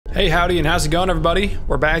Hey, howdy, and how's it going, everybody?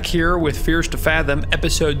 We're back here with Fears to Fathom,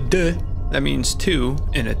 episode 2. That means 2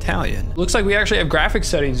 in Italian. Looks like we actually have graphic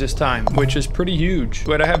settings this time, which is pretty huge.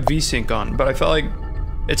 Wait, I have VSync on, but I felt like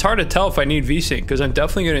it's hard to tell if I need VSync because I'm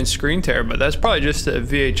definitely getting screen tear, but that's probably just a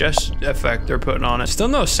VHS effect they're putting on it. Still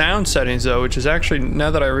no sound settings though, which is actually,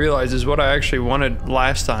 now that I realize, is what I actually wanted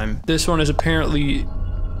last time. This one is apparently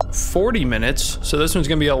 40 minutes, so this one's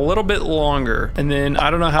gonna be a little bit longer. And then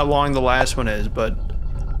I don't know how long the last one is, but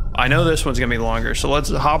I know this one's gonna be longer, so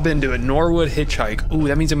let's hop into it. Norwood hitchhike. Ooh,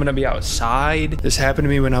 that means I'm gonna be outside. This happened to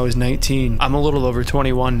me when I was 19. I'm a little over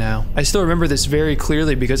 21 now. I still remember this very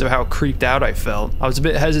clearly because of how creeped out I felt. I was a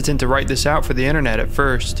bit hesitant to write this out for the internet at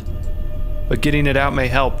first, but getting it out may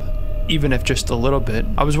help, even if just a little bit.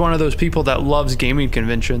 I was one of those people that loves gaming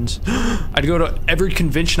conventions. I'd go to every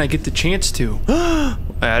convention I get the chance to.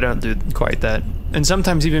 I don't do quite that. And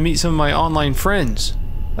sometimes even meet some of my online friends.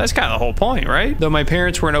 That's kind of the whole point, right? Though my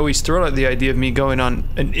parents weren't always thrilled at the idea of me going on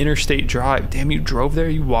an interstate drive. Damn, you drove there,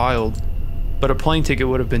 you wild. But a plane ticket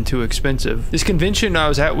would have been too expensive. This convention I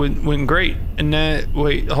was at went great. And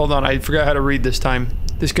wait, hold on, I forgot how to read this time.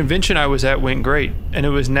 This convention I was at went great, and it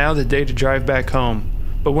was now the day to drive back home.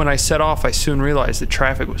 But when I set off, I soon realized the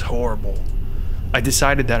traffic was horrible. I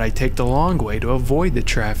decided that I'd take the long way to avoid the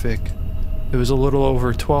traffic. It was a little over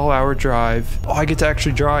a 12-hour drive. Oh, I get to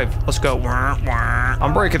actually drive. Let's go.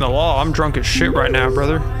 I'm breaking the law. I'm drunk as shit right now,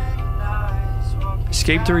 brother.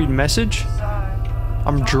 Escape to read message?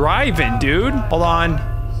 I'm driving, dude. Hold on.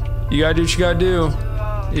 You gotta do what you gotta do.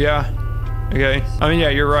 Yeah. Okay. I mean, yeah,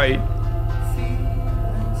 you're right.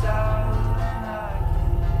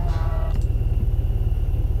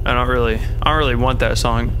 I don't really want that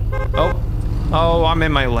song. Oh, I'm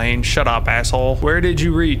in my lane. Shut up, asshole. Where did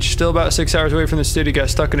you reach? Still about 6 hours away from the city. Got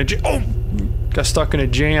stuck in a jam. Oh! Got stuck in a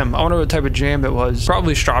jam. I wonder what type of jam it was.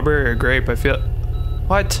 Probably strawberry or grape, I feel.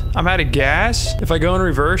 What? I'm out of gas? If I go in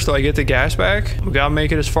reverse, do I get the gas back? We gotta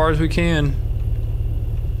make it as far as we can.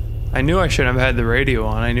 I knew I shouldn't have had the radio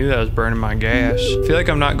on. I knew that was burning my gas. I feel like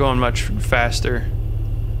I'm not going much faster.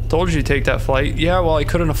 Told you to take that flight. Yeah, well, I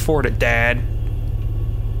couldn't afford it, Dad.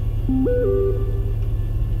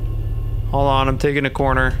 Hold on, I'm taking a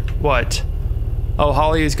corner. What? Oh,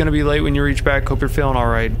 Holly is gonna be late when you reach back. Hope you're feeling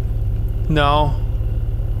alright. No.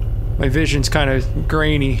 My vision's kind of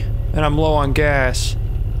grainy, and I'm low on gas.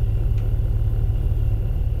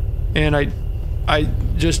 And I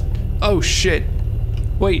just... Oh, shit.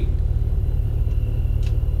 Wait.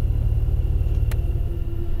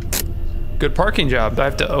 Good parking job. I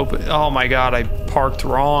have to open... Oh my god, I parked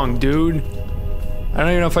wrong, dude. I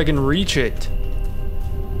don't even know if I can reach it.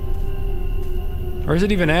 Where's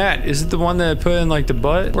it even at? Is it the one that I put in like the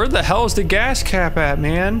butt? Where the hell is the gas cap at,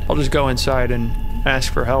 man? I'll just go inside and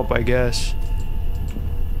ask for help, I guess.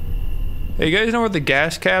 Hey, you guys know where the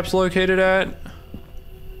gas cap's located at?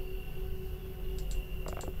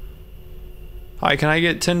 Hi, can I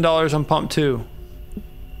get $10 on pump 2?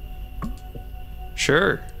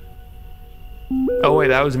 Sure. Oh wait,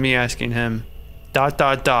 that was me asking him. ...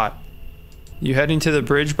 You heading to the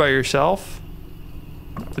bridge by yourself?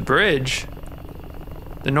 The bridge?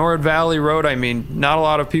 The Norwood Valley Road, I mean. Not a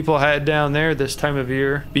lot of people head down there this time of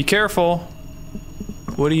year. Be careful.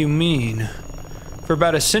 What do you mean? For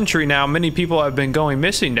about a century now, many people have been going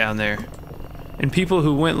missing down there. And people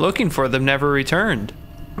who went looking for them never returned.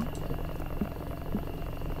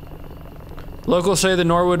 Locals say the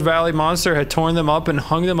Norwood Valley monster had torn them up and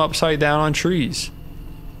hung them upside down on trees.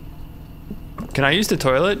 Can I use the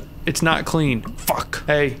toilet? It's not clean. Fuck.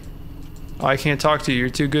 Hey. Oh, I can't talk to you. You're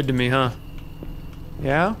too good to me, huh?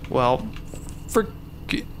 Yeah? Well, frick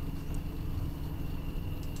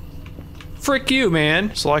you,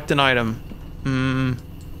 man. Select an item.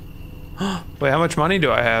 Wait, how much money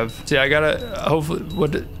do I have? See, I gotta,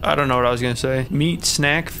 hopefully, I don't know what I was gonna say. Meat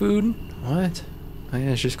snack food? What? Oh yeah,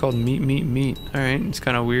 it's just called meat. Alright, it's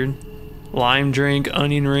kind of weird. Lime drink,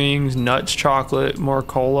 onion rings, nuts, chocolate, more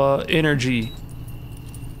cola, energy.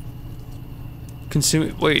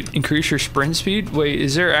 Consume, wait, increase your sprint speed? Wait,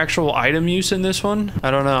 is there actual item use in this one?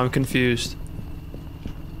 I don't know, I'm confused.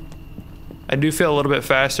 I do feel a little bit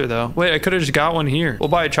faster though. Wait, I could have just got one here. We'll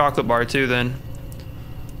buy a chocolate bar too then.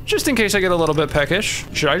 Just in case I get a little bit peckish.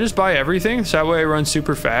 Should I just buy everything? So that way I run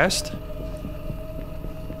super fast?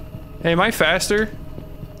 Hey, am I faster?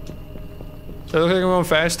 Does it look like I'm going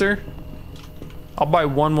faster? I'll buy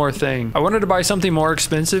one more thing. I wanted to buy something more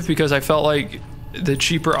expensive because I felt like the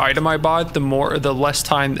cheaper item I bought, the less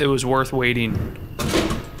time it was worth waiting.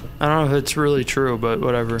 I don't know if it's really true, but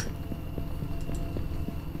whatever.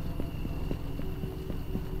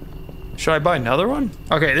 Should I buy another one?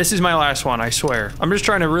 Okay, this is my last one, I swear. I'm just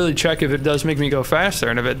trying to really check if it does make me go faster,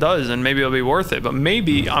 and if it does, then maybe it'll be worth it. But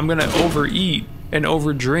maybe I'm gonna overeat and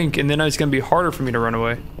overdrink, and then it's gonna be harder for me to run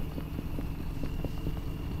away.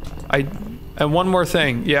 And one more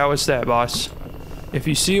thing. Yeah, what's that, boss? If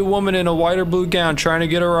you see a woman in a white or blue gown trying to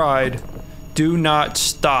get a ride, do not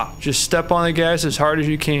stop. Just step on the gas as hard as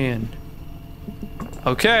you can.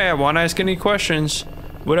 Okay, I won't ask any questions.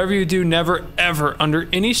 Whatever you do, never, ever, under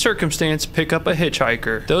any circumstance, pick up a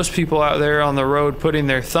hitchhiker. Those people out there on the road putting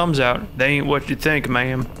their thumbs out, they ain't what you think,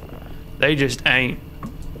 ma'am. They just ain't.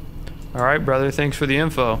 Alright, brother, thanks for the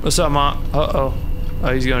info. What's up, Mom? Uh-oh.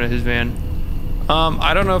 Oh, he's going to his van.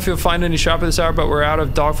 I don't know if you'll find any shop at this hour, but we're out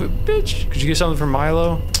of dog food. Bitch, could you get something from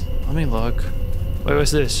Milo? Let me look. Wait,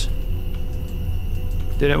 what's this?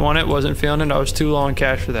 Didn't want it, wasn't feeling it. I was too low on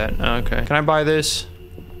cash for that. Okay. Can I buy this?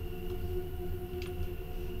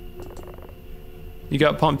 You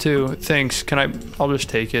got pump too. Thanks. I'll just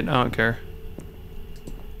take it. I don't care.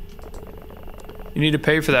 You need to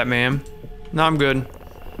pay for that, ma'am. No, I'm good.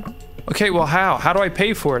 Okay, well, how? How do I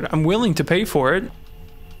pay for it? I'm willing to pay for it.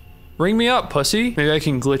 Ring me up, pussy. Maybe I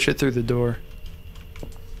can glitch it through the door.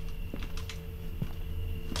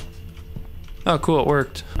 Oh, cool, it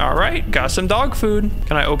worked. All right, got some dog food.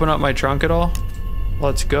 Can I open up my trunk at all?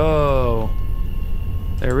 Let's go.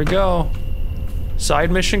 There we go. Side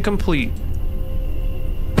mission complete.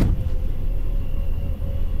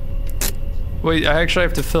 Wait, I actually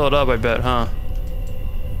have to fill it up, I bet, huh?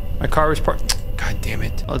 My car was parked. God damn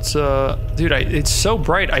it. Let's, dude, it's so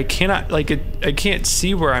bright. I cannot, like, I can't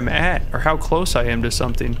see where I'm at or how close I am to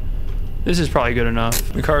something. This is probably good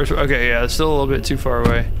enough. The car's, okay, yeah, it's still a little bit too far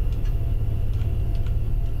away.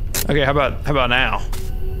 Okay, how about now?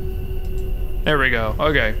 There we go.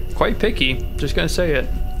 Okay, quite picky. Just gonna say it.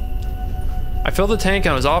 I filled the tank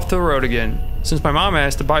and I was off the road again. Since my mom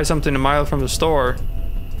asked to buy something a mile from the store.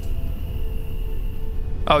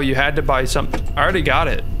 Oh, you had to buy something. I already got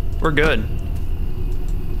it. We're good.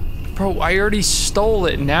 Bro, I already stole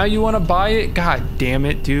it. Now you want to buy it? God damn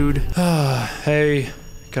it, dude. Hey,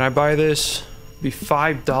 can I buy this? Be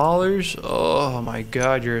 $5? Oh my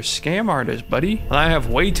god, you're a scam artist, buddy. I have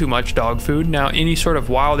way too much dog food. Now any sort of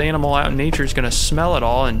wild animal out in nature is gonna smell it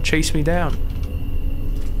all and chase me down.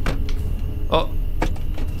 Oh.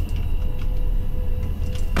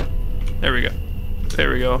 There we go. There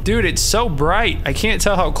we go. Dude, it's so bright. I can't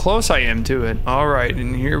tell how close I am to it. All right,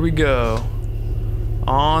 and here we go.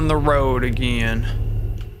 On the road again.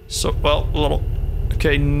 So, well, a little...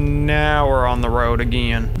 Okay, now we're on the road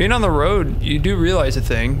again. Being on the road, you do realize a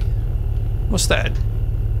thing. What's that?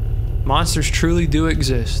 Monsters truly do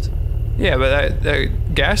exist. Yeah, but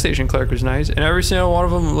that gas station clerk was nice, and every single one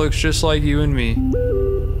of them looks just like you and me.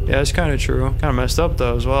 Yeah, that's kind of true. Kind of messed up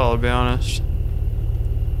though as well, to be honest.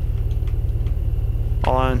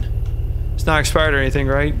 Hold on. It's not expired or anything,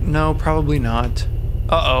 right? No, probably not.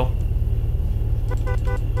 Uh-oh.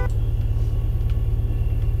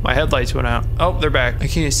 My headlights went out. Oh, they're back. I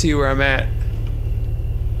can't see where I'm at.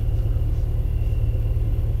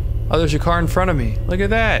 Oh, there's a car in front of me. Look at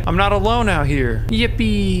that. I'm not alone out here.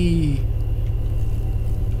 Yippee.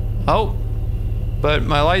 Oh. But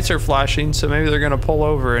my lights are flashing, so maybe they're gonna pull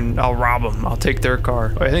over and I'll rob them. I'll take their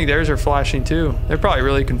car. Oh, I think theirs are flashing too. They're probably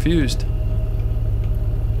really confused.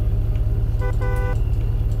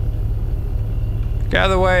 Get out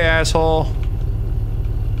of the way, asshole.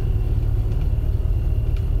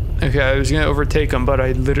 Okay, I was gonna overtake him, but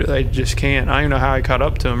I just can't. I don't even know how I caught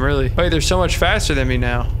up to him, really. Wait, they're so much faster than me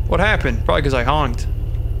now. What happened? Probably because I honked.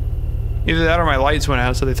 Either that or my lights went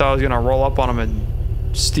out, so they thought I was gonna roll up on them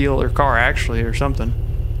and steal their car, actually, or something.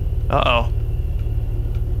 Uh-oh.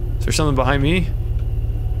 Is there something behind me?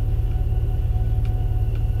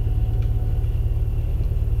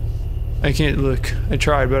 I can't look. I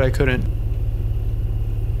tried, but I couldn't.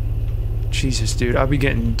 Jesus, dude, I'll be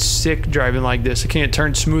getting sick driving like this. I can't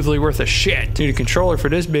turn smoothly worth a shit. Need a controller for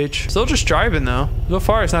this bitch. Still just driving though. So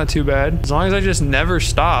far, it's not too bad. As long as I just never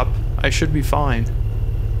stop, I should be fine.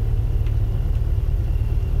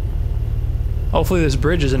 Hopefully this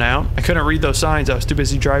bridge isn't out. I couldn't read those signs. I was too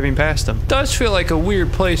busy driving past them. Does feel like a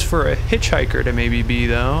weird place for a hitchhiker to maybe be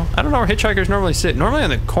though. I don't know where hitchhikers normally sit. Normally on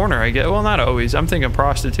the corner, I get. Well, not always. I'm thinking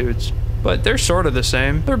prostitutes. But they're sort of the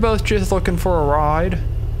same. They're both just looking for a ride.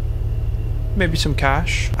 Maybe some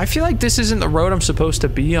cash. I feel like this isn't the road I'm supposed to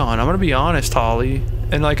be on. I'm gonna be honest, Holly.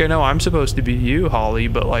 And like, I know I'm supposed to be you, Holly,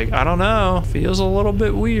 but like, I don't know. Feels a little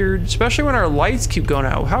bit weird. Especially when our lights keep going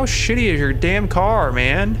out. How shitty is your damn car,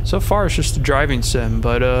 man? So far, it's just a driving sim,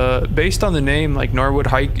 but based on the name, like Norwood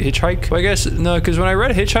Hitchhike. Well, I guess, no, because when I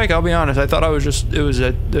read hitchhike, I'll be honest, I thought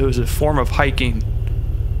it was a form of hiking.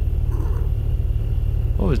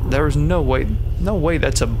 There was no way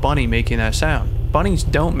that's a bunny making that sound. Bunnies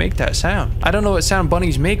don't make that sound. I don't know what sound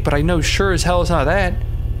bunnies make, but I know sure as hell it's not that.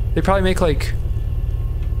 They probably make like,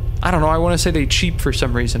 I don't know, I want to say they cheep for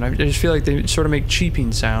some reason. I just feel like they sort of make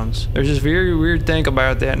cheeping sounds. There's this very weird thing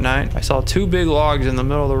about that night. I saw 2 big logs in the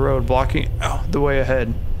middle of the road blocking the way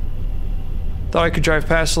ahead. Thought I could drive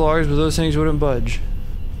past the logs, but those things wouldn't budge.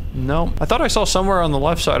 Nope. I thought I saw somewhere on the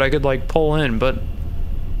left side I could like pull in, but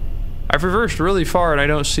I've reversed really far and I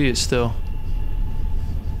don't see it still.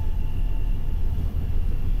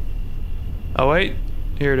 Oh wait.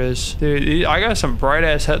 Here it is. Dude, I got some bright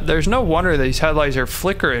ass head. There's no wonder these headlights are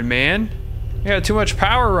flickering, man. I got too much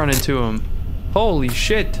power running to them. Holy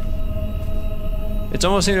shit. It's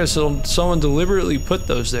almost like someone deliberately put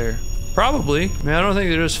those there. Probably. I mean, I don't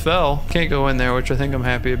think they just fell. Can't go in there, which I think I'm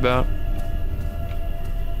happy about.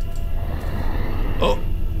 Oh.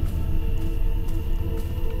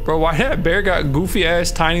 Bro, why that bear got goofy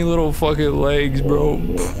ass tiny little fucking legs, bro?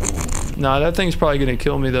 Nah, that thing's probably gonna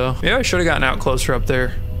kill me though. Maybe I should have gotten out closer up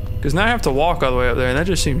there. Because now I have to walk all the way up there and that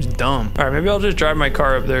just seems dumb. Alright, maybe I'll just drive my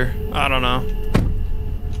car up there. I don't know.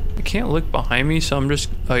 I can't look behind me, so I'm just...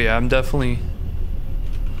 Oh yeah, I definitely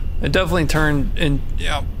turned in...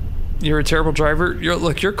 Yeah. You're a terrible driver.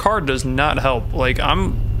 Look, your car does not help. Like,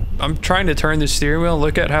 I'm trying to turn the steering wheel and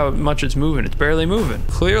look at how much it's moving. It's barely moving.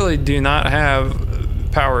 Clearly do not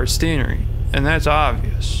have power steering. And that's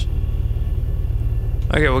obvious.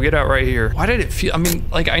 Okay, we'll get out right here. Why did it feel... I mean,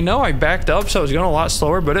 like, I know I backed up, so I was going a lot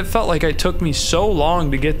slower, but it felt like it took me so long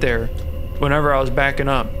to get there whenever I was backing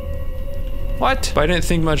up. What? But I didn't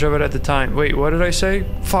think much of it at the time. Wait, what did I say?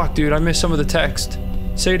 Fuck, dude, I missed some of the text.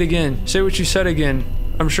 Say it again. Say what you said again.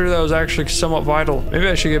 I'm sure that was actually somewhat vital. Maybe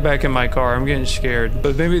I should get back in my car. I'm getting scared.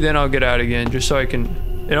 But maybe then I'll get out again, just so I can...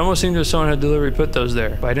 It almost seemed as someone had deliberately put those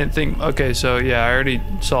there. But I didn't think... Okay, so yeah, I already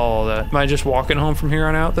saw all that. Am I just walking home from here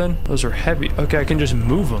on out then? Those are heavy. Okay, I can just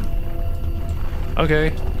move them.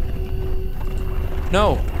 Okay.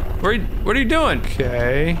 No. What are you doing?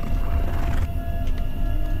 Okay.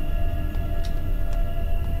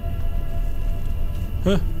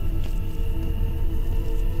 Huh.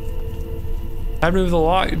 I'd move the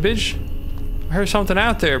lock, bitch. I heard something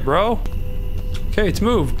out there, bro. Okay, it's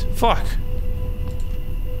moved. Fuck.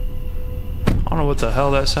 I don't know what the hell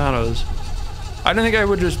that sound was. I didn't think I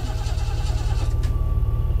would just...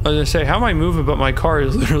 I was gonna say, how am I moving but my car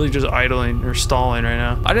is literally just idling or stalling right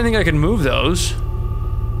now? I didn't think I could move those.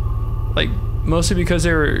 Like, mostly because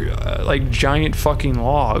they were like giant fucking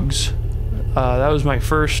logs. That was my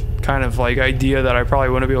first kind of like idea that I probably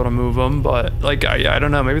wouldn't be able to move them, but like, I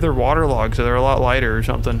don't know, maybe they're water logs so they're a lot lighter or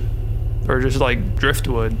something. Or just like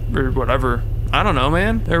driftwood or whatever. I don't know,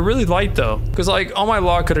 man. They're really light though. Because like all my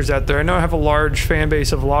log cutters out there, I know I have a large fan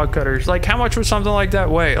base of log cutters. Like how much would something like that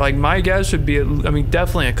weigh? Like my guess would be, I mean,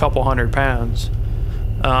 definitely a couple 100 pounds.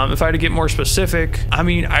 If I had to get more specific, I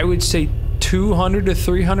mean, I would say 200 to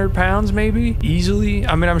 300 pounds maybe, easily.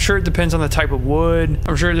 I mean, I'm sure it depends on the type of wood.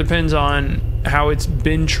 I'm sure it depends on how it's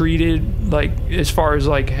been treated, like as far as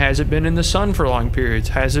like, has it been in the sun for long periods?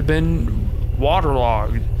 Has it been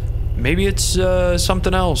waterlogged? Maybe it's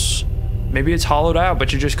something else. Maybe it's hollowed out,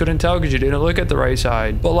 but you just couldn't tell because you didn't look at the right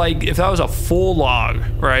side. But like, if that was a full log,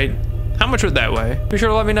 right? How much would that weigh? Be sure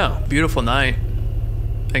to let me know. Beautiful night,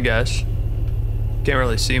 I guess. Can't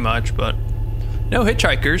really see much, but no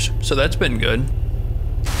hitchhikers, so that's been good.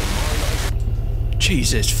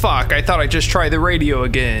 Jesus, fuck, I thought I'd just try the radio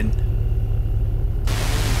again.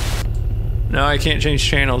 No, I can't change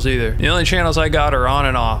channels either. The only channels I got are on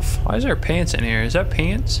and off. Why is there pants in here? Is that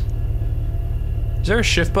pants? Is there a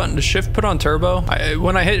shift button? Does shift put on turbo?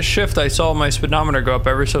 When I hit shift, I saw my speedometer go up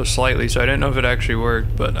ever so slightly, so I didn't know if it actually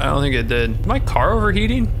worked, but I don't think it did. Is my car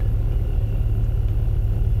overheating?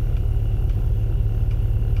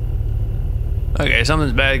 Okay,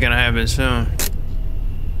 something's bad gonna happen soon.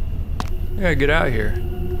 I gotta get out of here.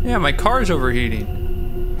 Yeah, my car's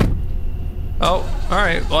overheating. Oh,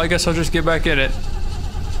 alright. Well, I guess I'll just get back in it.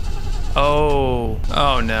 Oh.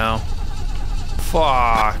 Oh, no.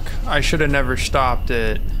 Fuck. I should have never stopped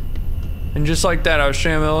it. And just like that, I was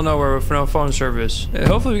stranded in the middle of nowhere with no phone service. Yeah,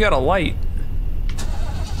 hopefully we got a light.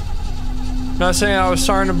 Not saying I was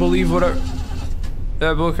starting to believe whatever...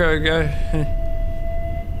 That book guy...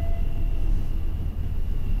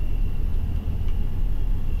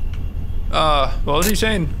 What was he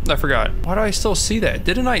saying? I forgot. Why do I still see that?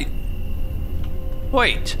 Didn't I...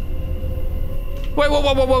 Wait. Wait,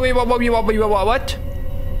 what?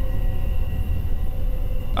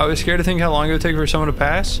 I was scared to think how long it would take for someone to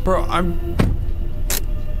pass. Bro, I'm...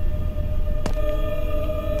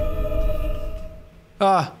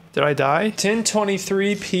 Did I die?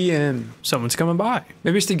 10:23 p.m. Someone's coming by.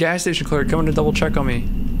 Maybe it's the gas station clerk coming to double check on me.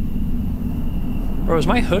 Bro, is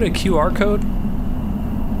my hood a QR code?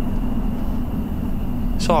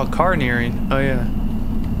 Saw a car nearing. Oh yeah.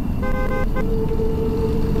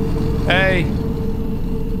 Hey.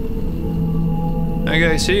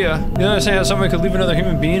 Okay, see ya. You don't understand how someone could leave another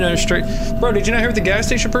human being on a straight... Bro, did you not hear what the gas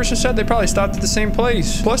station person said? They probably stopped at the same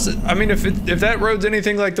place. Plus, I mean, if that road's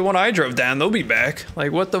anything like the one I drove down, they'll be back.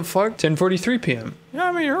 Like, what the fuck? 10:43 p.m. Yeah,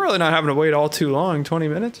 I mean, you're really not having to wait all too long. 20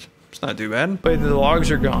 minutes? It's not too bad. Wait, the logs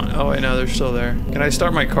are gone. Oh, wait, no, they're still there. Can I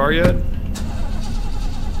start my car yet?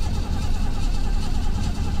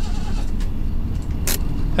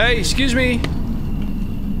 Hey, excuse me.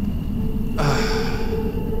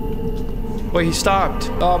 Wait, he stopped.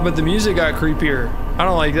 Oh, but the music got creepier. I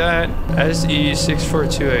don't like that.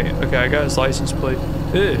 SE6428. Okay, I got his license plate.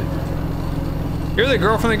 Ew. You're the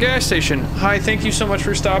girl from the gas station. Hi, thank you so much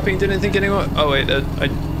for stopping. Didn't think anyone... Oh, wait.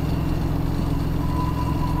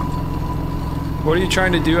 What are you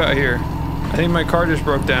trying to do out here? I think my car just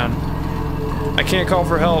broke down. I can't call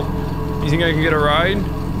for help. You think I can get a ride?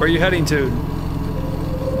 Where are you heading to?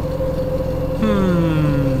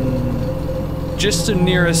 Just the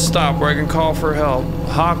nearest stop where I can call for help.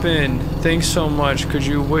 Hop in. Thanks so much. Could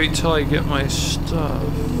you wait till I get my stuff?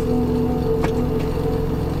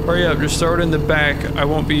 Hurry up, just throw it in the back. I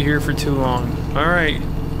won't be here for too long. Alright.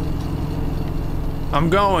 I'm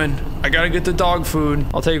going. I gotta get the dog food.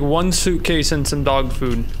 I'll take one suitcase and some dog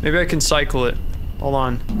food. Maybe I can cycle it. Hold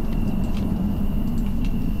on.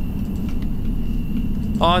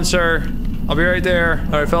 Hold on, sir. I'll be right there.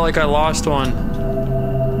 Oh, I felt like I lost one.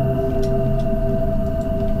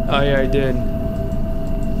 Oh yeah, I did.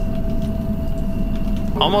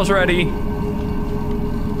 Almost ready.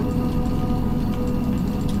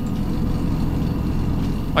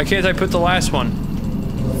 Why can't I put the last one?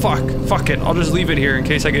 Fuck it. I'll just leave it here in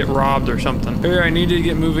case I get robbed or something. Here, I need to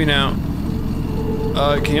get moving out.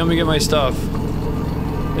 Can you help me get my stuff?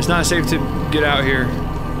 It's not safe to get out here.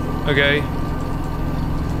 Okay.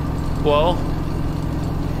 Well.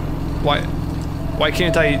 Why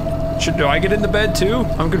can't I... Do I get in the bed too?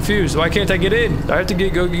 I'm confused. Why can't I get in? Do I have to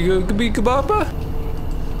go kababa?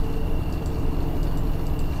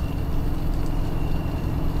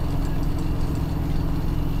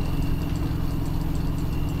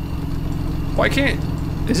 Why can't...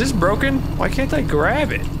 Is this broken? Why can't I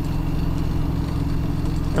grab it?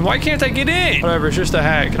 And why can't I get in? Whatever, it's just a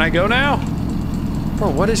hack. Can I go now? Bro,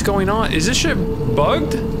 what is going on? Is this shit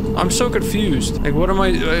bugged? I'm so confused. Like, what am I...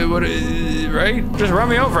 right? Just run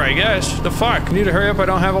me over, I guess. The fuck? I need to hurry up. I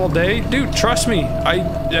don't have all day. Dude, trust me.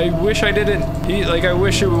 I wish I didn't eat. Like, I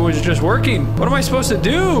wish it was just working. What am I supposed to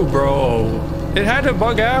do, bro? It had to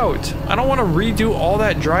bug out. I don't want to redo all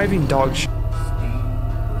that driving dog shit.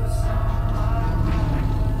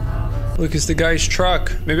 Look, it's the guy's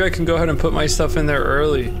truck. Maybe I can go ahead and put my stuff in there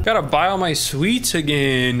early. Gotta buy all my sweets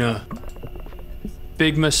again.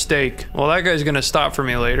 Big mistake. Well, that guy's gonna stop for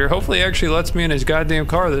me later. Hopefully he actually lets me in his goddamn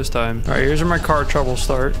car this time. All right, here's where my car trouble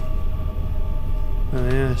start. Oh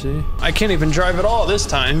yeah, see? I can't even drive at all this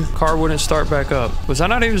time. Car wouldn't start back up. Was I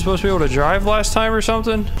not even supposed to be able to drive last time or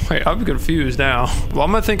something? Wait, I'm confused now. Well,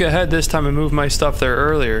 I'm gonna think ahead this time and move my stuff there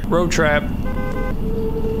earlier. Road trap.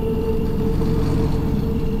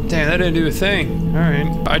 Damn, that didn't do a thing. All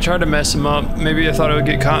right. I tried to mess them up. Maybe I thought it would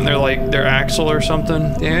get caught in their axle or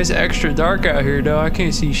something. Damn, it's extra dark out here, though. I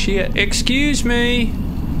can't see shit. Excuse me.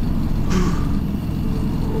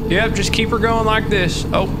 Yep, just keep her going like this.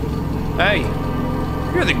 Oh, hey.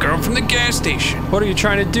 You're the girl from the gas station. What are you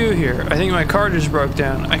trying to do here? I think my car just broke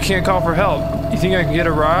down. I can't call for help. You think I can get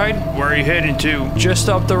a ride? Where are you heading to? Just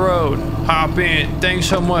up the road. Hop in. Thanks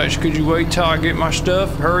so much. Could you wait till I get my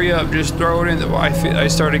stuff? Hurry up. Just throw it in. I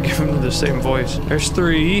started giving him the same voice. There's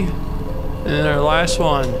 3. And then our last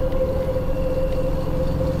one.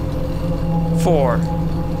 4.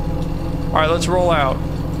 All right, let's roll out.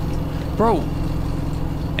 Bro.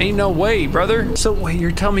 Ain't no way, brother. So wait, you're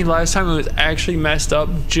telling me last time it was actually messed up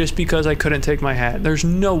just because I couldn't take my hat? There's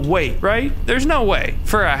no way, right? There's no way.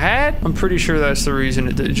 For a hat? I'm pretty sure that's the reason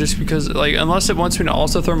it did. Just because, like, unless it wants me to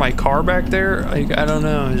also throw my car back there, like, I don't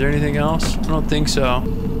know. Is there anything else? I don't think so.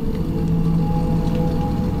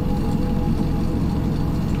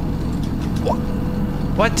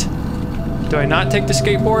 What? Do I not take the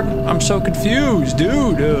skateboard? I'm so confused,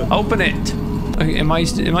 dude. Open it. Okay, am I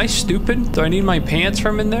stupid? Do I need my pants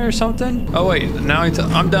from in there or something? Oh wait, now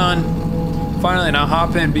I'm done. Finally, now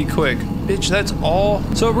hop in, be quick. Bitch, that's all.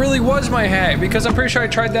 So it really was my hat, because I'm pretty sure I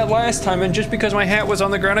tried that last time, and just because my hat was on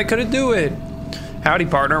the ground, I couldn't do it. Howdy,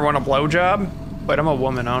 partner, want a blowjob? Wait, I'm a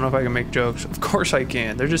woman. I don't know if I can make jokes. Of course I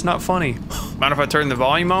can. They're just not funny. Mind if I turn the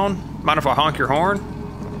volume on? Mind if I honk your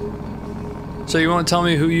horn? So you won't tell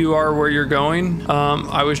me who you are, where you're going?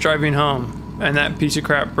 I was driving home, and that piece of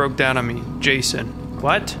crap broke down on me. Jason.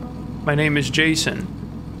 What? My name is Jason.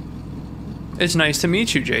 It's nice to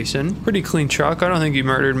meet you, Jason. Pretty clean truck. I don't think you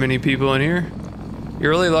murdered many people in here.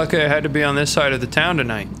 You're really lucky I had to be on this side of the town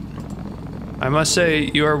tonight. I must say,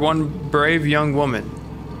 you are one brave young woman.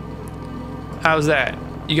 How's that?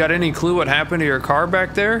 You got any clue what happened to your car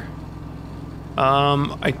back there?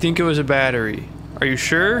 I think it was a battery. Are you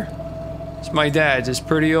sure? It's my dad's. It's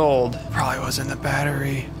pretty old. Probably wasn't the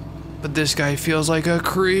battery. But this guy feels like a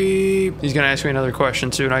creep. He's gonna ask me another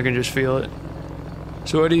question soon. I can just feel it.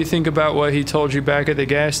 So what do you think about what he told you back at the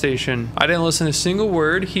gas station? I didn't listen to a single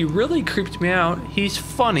word. He really creeped me out. He's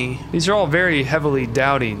funny. These are all very heavily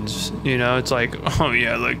doubtings. You know, it's like, oh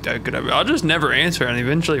yeah, like that could happen. I'll just never answer and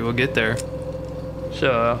eventually we'll get there.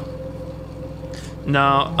 So,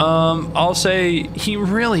 no, I'll say he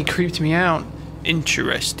really creeped me out.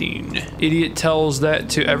 Interesting. Idiot tells that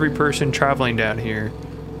to every person traveling down here.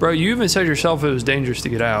 Bro, you even said yourself it was dangerous to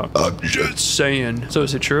get out. I'm just saying. So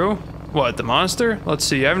is it true? What, the monster? Let's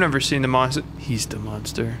see, I've never seen the monster. He's the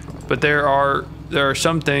monster. But there are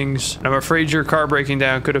some things, and I'm afraid your car breaking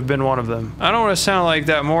down could have been one of them. I don't want to sound like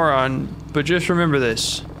that moron, but just remember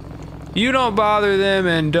this. You don't bother them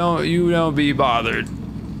and you don't be bothered.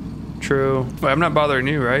 True. Wait, I'm not bothering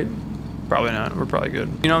you, right? Probably not. We're probably good.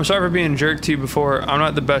 You know, I'm sorry for being a jerk to you before. I'm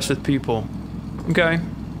not the best with people. Okay.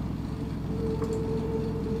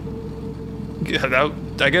 Yeah,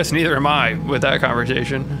 I guess neither am I with that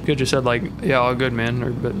conversation. Could just said like, yeah, all good,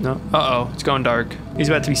 man. But no. Uh-oh, it's going dark. He's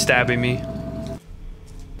about to be stabbing me.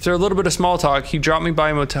 After a little bit of small talk, he dropped me by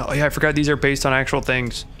a motel. Oh yeah, I forgot these are based on actual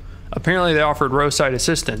things. Apparently they offered roadside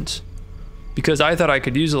assistance. Because I thought I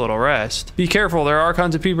could use a little rest. Be careful, there are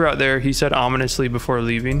kinds of people out there, he said ominously before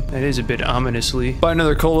leaving. That is a bit ominously. Buy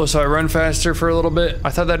another cola so I run faster for a little bit. I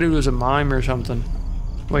thought that dude was a mime or something.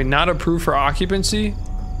 Wait, not approved for occupancy?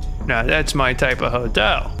 No, that's my type of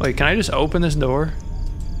hotel. Wait, can I just open this door?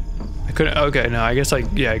 I couldn't. Okay, no, I guess I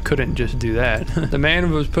couldn't just do that. The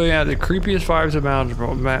man was putting out the creepiest vibes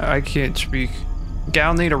imaginable. Man, I can't speak.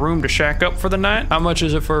 Gal need a room to shack up for the night? How much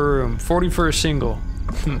is it for a room? 40 for a single.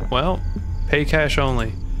 Well, pay cash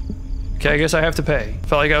only. Okay, I guess I have to pay.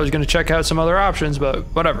 Felt like I was gonna check out some other options, but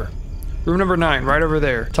whatever. Room number 9, right over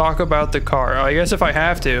there. Talk about the car. I guess if I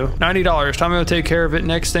have to. $90. Tommy will take care of it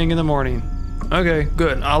next thing in the morning. Okay,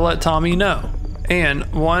 good. I'll let Tommy know. And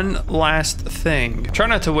one last thing. Try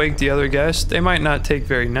not to wake the other guests. They might not take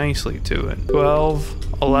very nicely to it.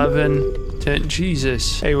 12, 11, 10.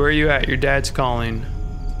 Jesus. Hey, where are you at? Your dad's calling.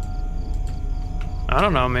 I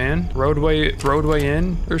don't know, man. Roadway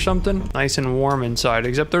Inn or something? Nice and warm inside,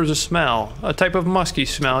 except there's a smell. A type of musky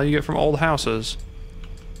smell you get from old houses.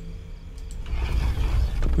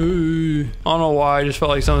 Ooh. I don't know why. I just felt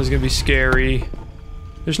like something's gonna be scary.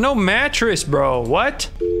 There's no mattress, bro.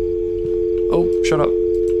 What? Oh, shut up.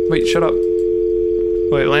 Wait, shut up.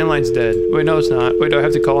 Wait, landline's dead. Wait, no, it's not. Wait, do I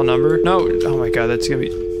have to call a number? No. Oh my god, that's gonna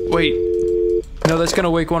be... Wait. No, that's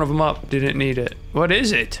gonna wake one of them up. Didn't need it. What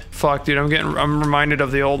is it? Fuck, dude, I'm reminded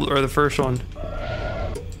of the old, or the first one.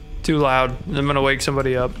 Too loud. I'm gonna wake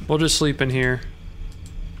somebody up. We'll just sleep in here.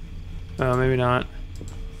 Oh, maybe not.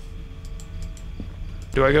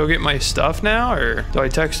 Do I go get my stuff now, or do I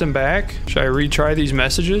text them back? Should I retry these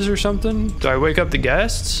messages or something? Do I wake up the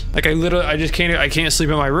guests? Like I can't sleep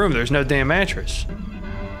in my room. There's no damn mattress.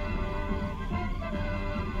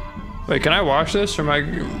 Wait, can I watch this, or am I...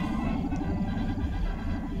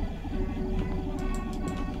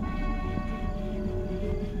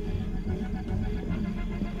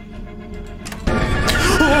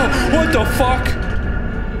 Oh, what the fuck?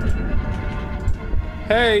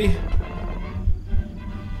 Hey.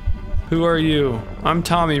 Who are you? I'm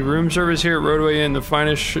Tommy, room service here at Roadway Inn, the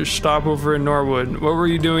finest stopover in Norwood. What were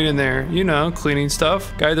you doing in there? You know, cleaning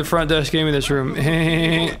stuff. Guy at the front desk gave me this room.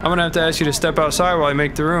 I'm gonna have to ask you to step outside while I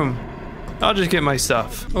make the room. I'll just get my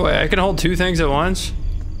stuff. Oh wait, I can hold 2 things at once?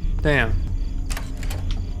 Damn.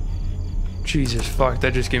 Jesus, fuck,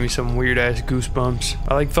 that just gave me some weird ass goosebumps.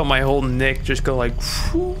 I like felt my whole neck just go like,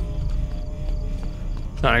 whew.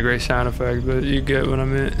 Not a great sound effect, but you get what I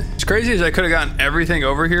meant. It's crazy as I could have gotten everything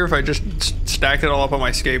over here if I just stacked it all up on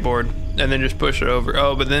my skateboard and then just pushed it over.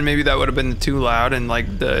 Oh, but then maybe that would have been too loud and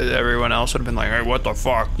like everyone else would have been like, hey, what the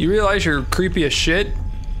fuck? You realize you're creepy as shit?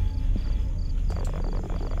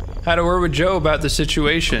 Had a word with Joe about the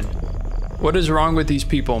situation. What is wrong with these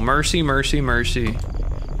people? Mercy, mercy, mercy.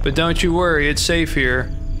 But don't you worry, it's safe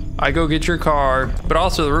here. I go get your car, but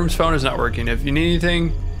also the room's phone is not working. If you need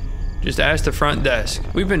anything, Just ask the front desk.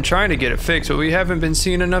 We've been trying to get it fixed, but we haven't been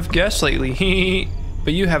seeing enough guests lately.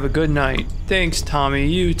 But you have a good night. Thanks, Tommy.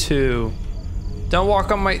 You too. Don't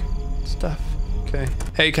walk on my stuff. Okay.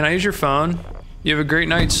 Hey, can I use your phone? You have a great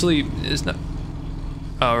night's sleep. It's not.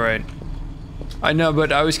 All right. I know,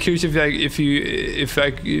 but I was curious if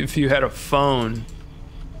you had a phone.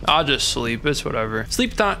 I'll just sleep. It's whatever.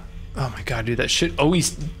 Sleep time. Oh my god, dude, that shit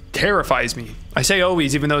always terrifies me. I say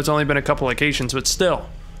always, even though it's only been a couple occasions, but still.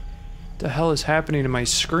 What the hell is happening to my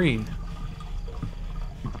screen?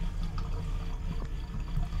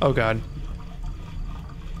 Oh god.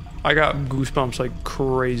 I got goosebumps like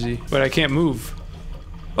crazy. But I can't move.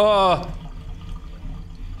 Oh!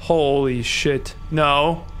 Holy shit.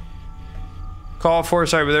 No. Call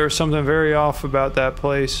foresight, but there was something very off about that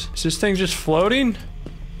place. Is this thing just floating?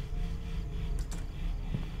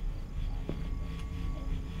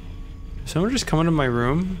 Someone just come into my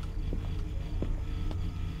room?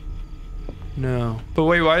 No. But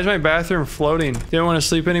wait, why is my bathroom floating? Didn't want to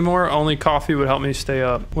sleep anymore? Only coffee would help me stay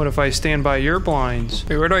up. What if I stand by your blinds?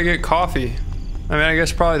 Wait, where do I get coffee? I mean, I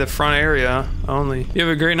guess probably the front area only. You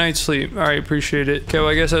have a great night's sleep. All right, appreciate it. Okay, well,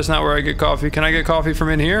 I guess that's not where I get coffee. Can I get coffee from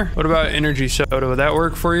in here? What about energy soda? Would that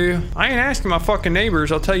work for you? I ain't asking my fucking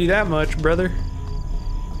neighbors, I'll tell you that much, brother.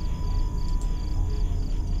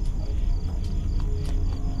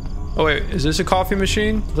 Oh wait, is this a coffee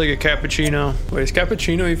machine? It's like a cappuccino. Wait, does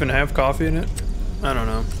cappuccino even have coffee in it? I don't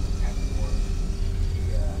know.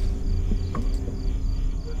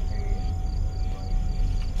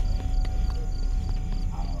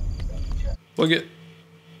 Look at.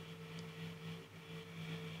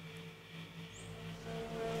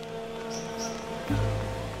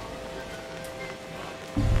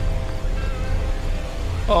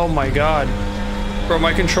 Oh my god. Bro,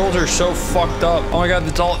 my controls are so fucked up. Oh my god,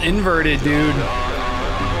 it's all inverted, dude.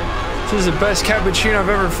 This is the best cappuccino I've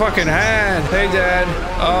ever fucking had. Hey, Dad.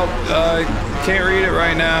 Oh, can't read it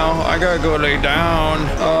right now. I gotta go lay down.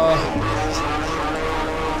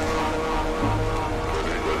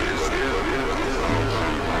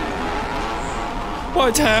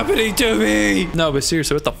 What's happening to me? No, but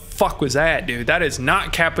seriously, what the fuck was that, dude? That is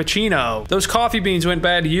not cappuccino. Those coffee beans went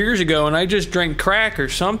bad years ago and I just drank crack or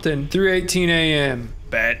something. 3:18 a.m.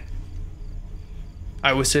 Bet.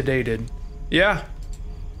 I was sedated. Yeah.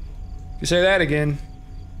 You say that again.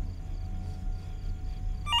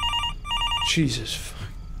 Jesus.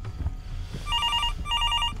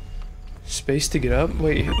 Space to get up?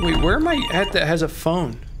 Wait, where am I at that has a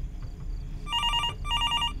phone?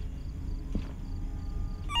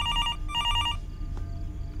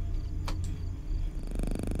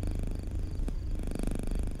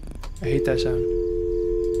 I hate that sound.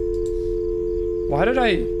 Why did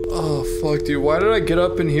I... Oh, fuck, dude. Why did I get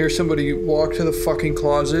up and hear somebody walk to the fucking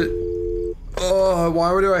closet? Oh,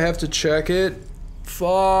 why do I have to check it?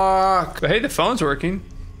 Fuck. But hey, the phone's working.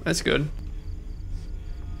 That's good.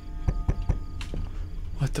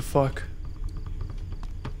 What the fuck?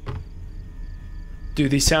 Dude,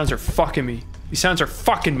 these sounds are fucking me. These sounds are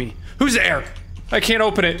fucking me. Who's there? I can't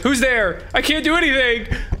open it. Who's there? I can't do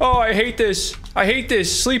anything. Oh, I hate this. I hate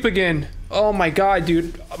this. Sleep again. Oh my god,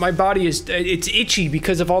 dude. My body is... It's itchy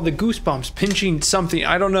because of all the goosebumps. Pinching something.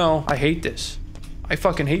 I don't know. I hate this. I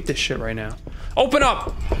fucking hate this shit right now. Open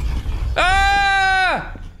up!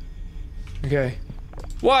 Ah! Okay.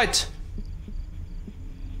 What?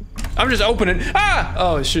 I'm just opening. Ah!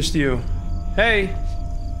 Oh, it's just you. Hey.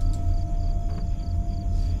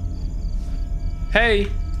 Hey.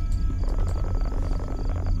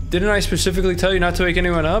 Didn't I specifically tell you not to wake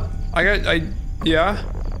anyone up? Yeah.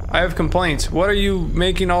 I have complaints. What are you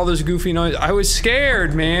making all this goofy noise? I was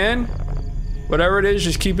scared, man. Whatever it is,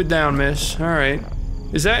 just keep it down, miss. All right.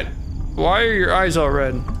 Is that... Why are your eyes all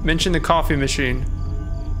red? Mention the coffee machine.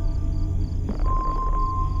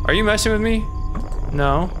 Are you messing with me?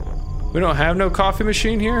 No. We don't have no coffee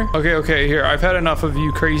machine here? Okay, here. I've had enough of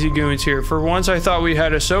you crazy goons here. For once, I thought we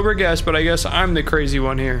had a sober guest, but I guess I'm the crazy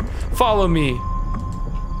one here. Follow me.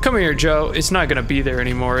 Come here, Joe. It's not gonna be there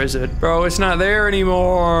anymore, is it? Bro, it's not there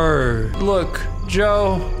anymore. Look,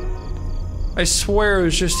 Joe. I swear it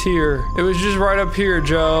was just here. It was just right up here,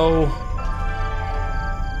 Joe.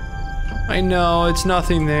 I know, it's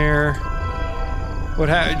nothing there. What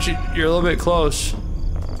happened? You're a little bit close.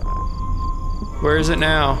 Where is it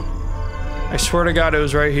now? I swear to God it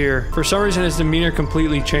was right here. For some reason his demeanor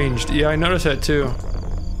completely changed. Yeah, I noticed that too.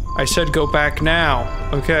 I said go back now,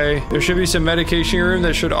 okay? There should be some medication room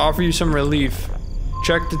that should offer you some relief.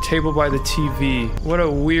 Check the table by the TV. What a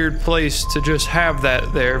weird place to just have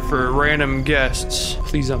that there for random guests.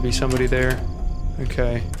 Please don't be somebody there.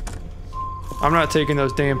 Okay. I'm not taking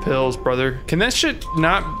those damn pills, brother. Can that shit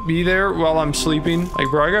not be there while I'm sleeping? Like,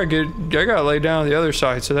 bro, I gotta lay down on the other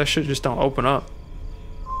side so that shit just don't open up.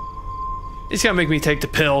 It's gonna make me take the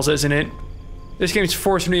pills, isn't it? This game's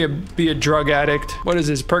forcing me to be a drug addict. What is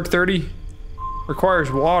this, perk 30?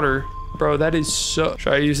 Requires water. Bro, that is so...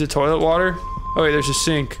 Should I use the toilet water? Oh wait, there's a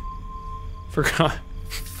sink. Forgot.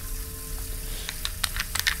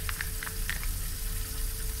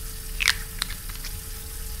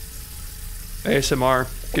 ASMR.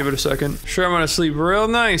 Give it a second. Sure, I'm gonna sleep real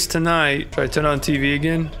nice tonight. Should I turn on TV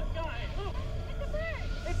again?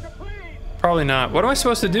 Probably not. What am I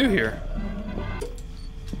supposed to do here?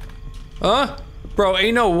 Huh? Bro,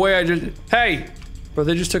 ain't no way I just... Hey! Bro,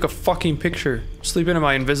 they just took a fucking picture. Sleeping in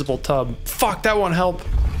my invisible tub. Fuck, that won't help.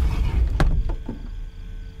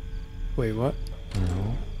 Wait, what?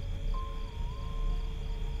 No.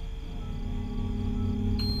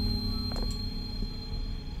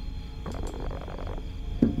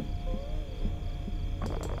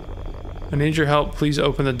 I need your help. Please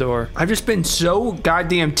open the door. I've just been so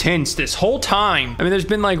goddamn tense this whole time. I mean, there's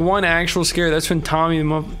been like one actual scare. That's when Tommy the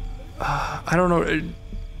mother... I don't know.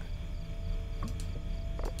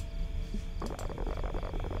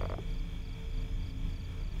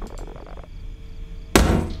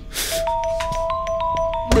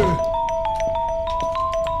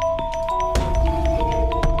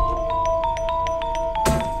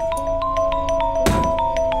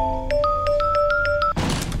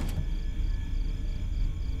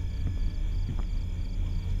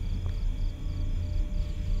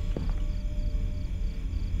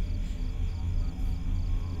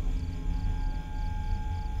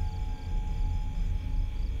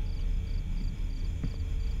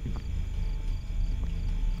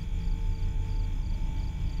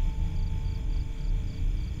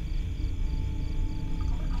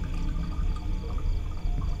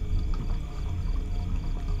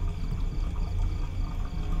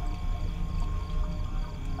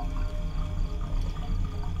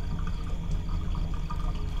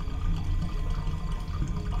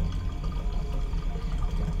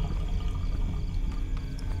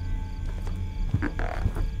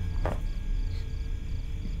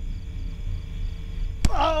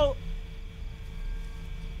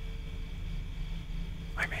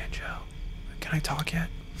 Can I talk yet?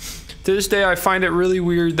 To this day, I find it really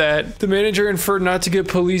weird that the manager inferred not to get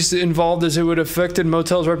police involved as it would have affected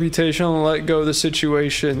motel's reputation and let go of the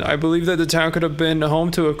situation. I believe that the town could have been home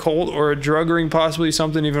to a cult or a drug ring, possibly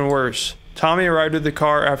something even worse. Tommy arrived at the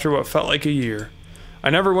car after what felt like a year. I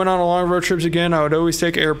never went on long road trips again. I would always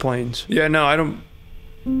take airplanes. Yeah, no, I don't...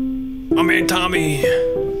 Oh man, Tommy.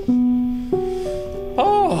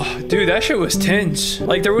 Oh, dude, that shit was tense.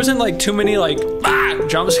 Like, there wasn't like too many like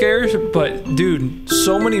jump scares, but dude,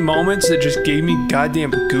 so many moments that just gave me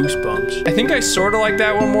goddamn goosebumps. I think I sort of like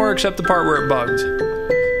that one more, except the part where it bugged.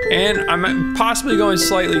 And I'm possibly going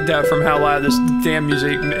slightly deaf from how loud this damn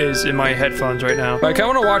music is in my headphones right now. But I kind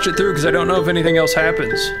of want to watch it through because I don't know if anything else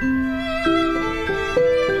happens.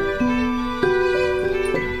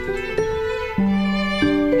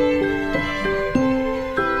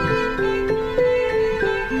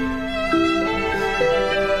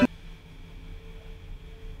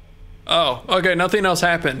 Oh, okay, nothing else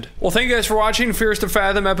happened. Well, thank you guys for watching Fears to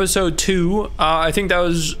Fathom episode 2. I think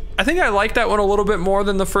I liked that one a little bit more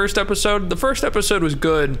than the first episode. The first episode was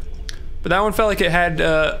good, but that one felt like it had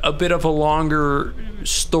a bit of a longer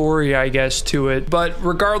story, I guess, to it. But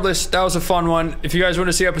regardless, that was a fun one. If you guys want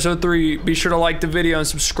to see episode 3, be sure to like the video and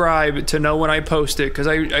subscribe to know when I post it, because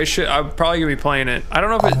I'm probably gonna be playing it. I don't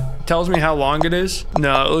know if it tells me how long it is.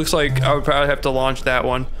 No, it looks like I would probably have to launch that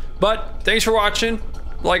one. But thanks for watching.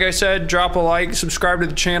 Like I said, drop a like, subscribe to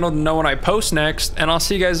the channel to know when I post next, and I'll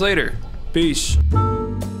see you guys later. Peace.